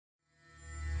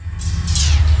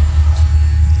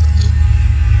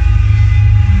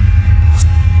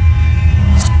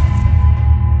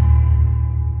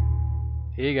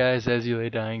Hey guys, as you lay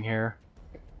dying here.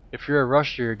 If you're a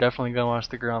rusher, you're definitely going to want to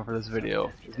stick around for this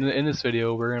video. In this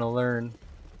video, we're going to learn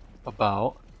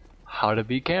about how to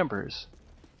beat campers.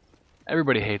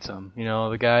 Everybody hates them. You know,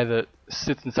 the guy that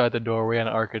sits inside the doorway on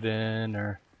Arkaden,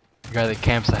 or the guy that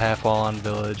camps a half wall on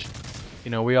Village.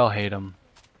 You know, we all hate them.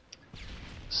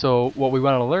 So what we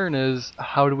want to learn is,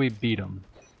 how do we beat them?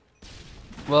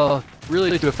 Well,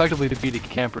 really to effectively beat a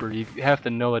camper, you have to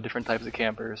know the different types of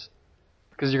campers.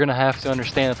 Because you're going to have to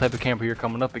understand the type of camper you're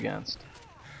coming up against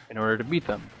in order to beat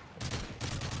them.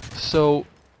 So,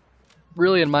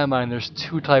 really in my mind, there's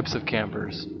two types of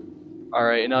campers.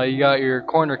 Alright, now you got your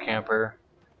corner camper.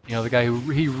 You know, the guy who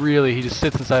he just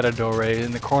sits inside a doorway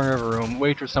in the corner of a room,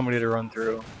 waits for somebody to run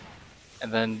through,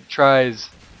 and then tries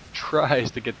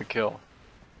to get the kill.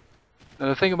 Now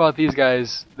the thing about these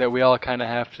guys that we all kind of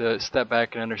have to step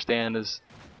back and understand is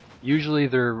usually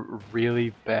they're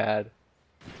really bad.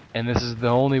 And this is the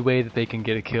only way that they can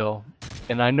get a kill.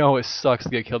 And I know it sucks to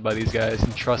get killed by these guys,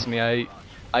 and trust me,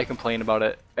 I complain about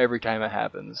it every time it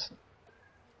happens.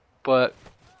 But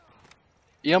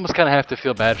you almost kind of have to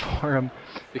feel bad for them,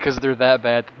 because they're that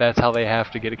bad, that's how they have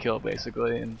to get a kill,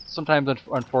 basically. And sometimes,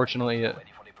 unfortunately,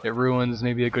 it ruins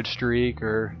maybe a good streak,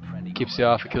 or keeps you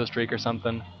off a kill streak or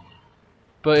something.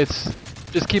 But it's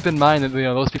just keep in mind that, you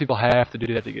know, those people have to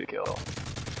do that to get a kill.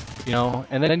 You know,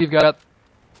 and then you've got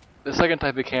the second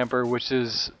type of camper, which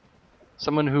is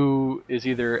someone who is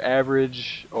either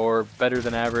average or better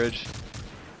than average.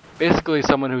 Basically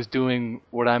someone who's doing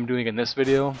what I'm doing in this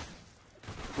video,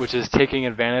 which is taking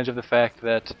advantage of the fact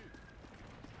that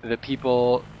the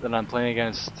people that I'm playing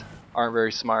against aren't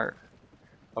very smart.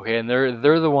 Okay, and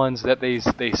they're the ones that they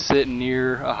sit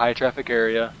near a high traffic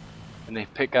area and they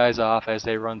pick guys off as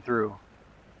they run through.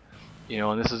 You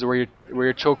know, and this is where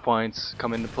your choke points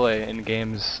come into play in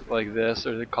games like this,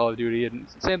 or the Call of Duty, and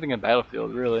same thing in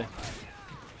Battlefield, really.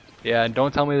 Yeah, and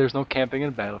don't tell me there's no camping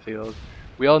in Battlefield.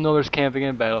 We all know there's camping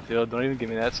in Battlefield. Don't even give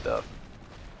me that stuff.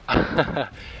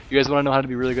 You guys want to know how to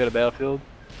be really good at Battlefield?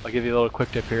 I'll give you a little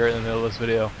quick tip here in the middle of this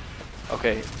video.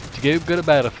 Okay, to get good at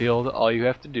Battlefield, all you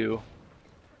have to do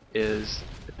is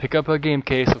pick up a game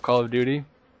case of Call of Duty,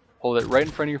 hold it right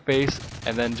in front of your face,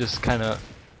 and then just kind of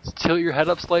tilt your head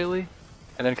up slightly,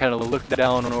 and then kind of look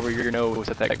down over your nose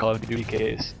at that Call of Duty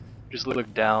case. Just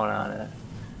look down on it.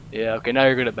 Yeah, okay, now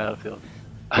you're good at Battlefield.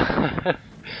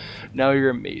 Now you're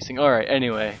amazing. Alright,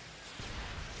 anyway.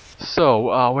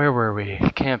 So, where were we?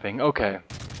 Camping, okay.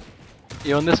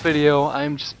 You know, in this video,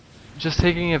 I'm just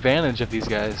taking advantage of these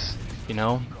guys, you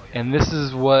know? And this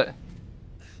is what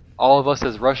all of us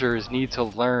as rushers need to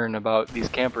learn about these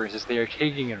campers, is they are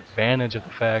taking advantage of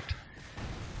the fact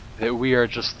that we are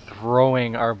just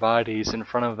throwing our bodies in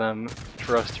front of them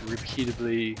for us to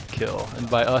repeatedly kill. And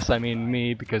by us, I mean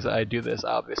me, because I do this,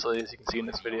 obviously, as you can see in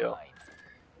this video.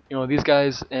 You know, these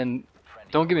guys, and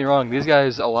don't get me wrong, these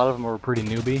guys, a lot of them are pretty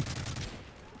newbie.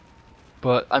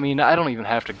 But, I mean, I don't even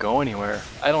have to go anywhere.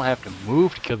 I don't have to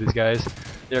move to kill these guys.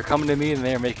 They're coming to me and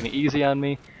they're making it easy on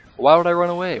me. Why would I run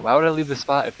away? Why would I leave the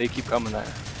spot if they keep coming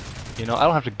there? You know, I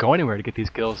don't have to go anywhere to get these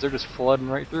kills. They're just flooding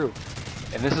right through.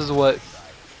 And this is what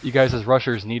you guys as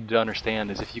rushers need to understand,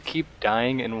 is if you keep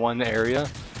dying in one area,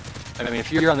 I mean,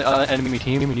 if you're on the enemy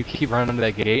team and you keep running into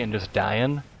that gate and just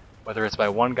dying, whether it's by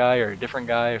one guy or a different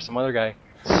guy or some other guy,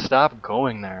 stop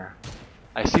going there.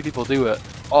 I see people do it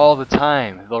all the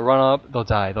time. They'll run up, they'll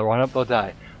die. They'll run up, they'll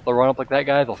die. They'll run up like that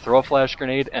guy, they'll throw a flash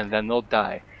grenade, and then they'll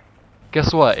die.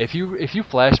 Guess what? If you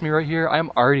flash me right here,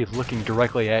 I'm already looking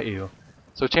directly at you.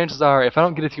 So chances are, if I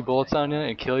don't get a few bullets on you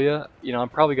and kill you, you know, I'm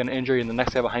probably going to injure you, and the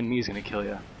next guy behind me is going to kill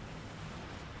you.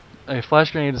 I mean,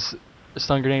 flash grenades,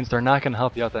 stun grenades, they're not going to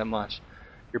help you out that much.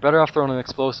 You're better off throwing an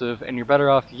explosive, and you're better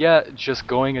off yet just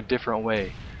going a different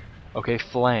way. Okay,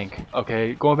 flank.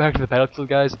 Okay, going back to the Battlefield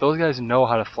guys, those guys know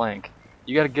how to flank.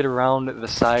 You got to get around the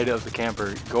side of the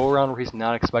camper. Go around where he's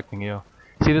not expecting you.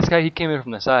 See, this guy, he came in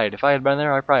from the side. If I had been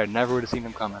there, I probably never would have seen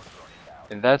him coming.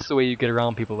 And that's the way you get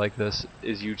around people like this,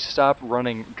 is you stop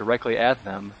running directly at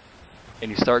them, and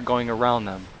you start going around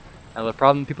them. Now the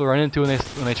problem people run into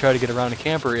when they try to get around a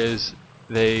camper is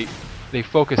they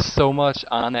focus so much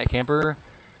on that camper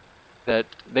that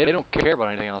they don't care about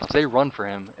anything else. They run for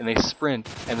him, and they sprint,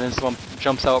 and then someone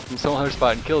jumps out from some other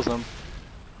spot and kills them,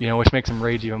 you know, which makes them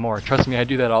rage even more. Trust me, I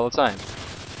do that all the time.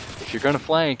 If you're gonna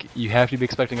flank, you have to be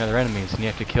expecting other enemies, and you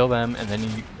have to kill them, and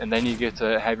then you get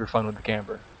to have your fun with the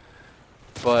camper.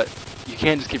 But you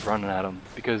can't just keep running at them,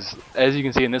 because as you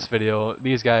can see in this video,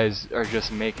 these guys are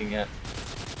just making it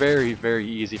very, very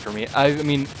easy for me. I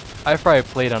mean, I've probably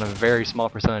played on a very small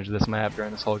percentage of this map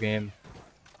during this whole game,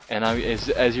 and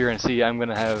as you're gonna see, I'm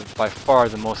gonna have by far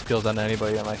the most kills on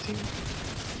anybody on my team.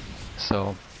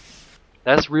 So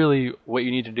that's really what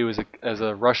you need to do as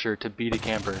a rusher to beat a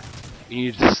camper. You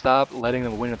need to stop letting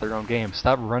them win at their own game.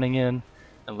 Stop running in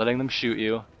and letting them shoot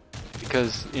you,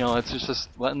 because you know it's just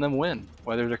letting them win.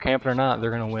 Whether they're camping or not,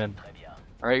 they're gonna win.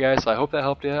 All right, guys. So I hope that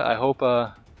helped you. I hope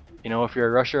you know, if you're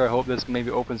a rusher, I hope this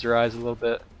maybe opens your eyes a little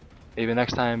bit. Maybe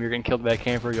next time you're getting killed by a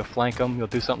camper, you'll flank them. You'll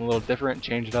do something a little different,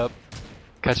 change it up,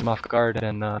 catch them off guard,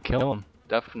 and kill them.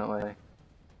 Definitely.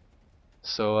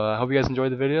 So I hope you guys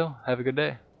enjoyed the video. Have a good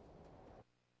day.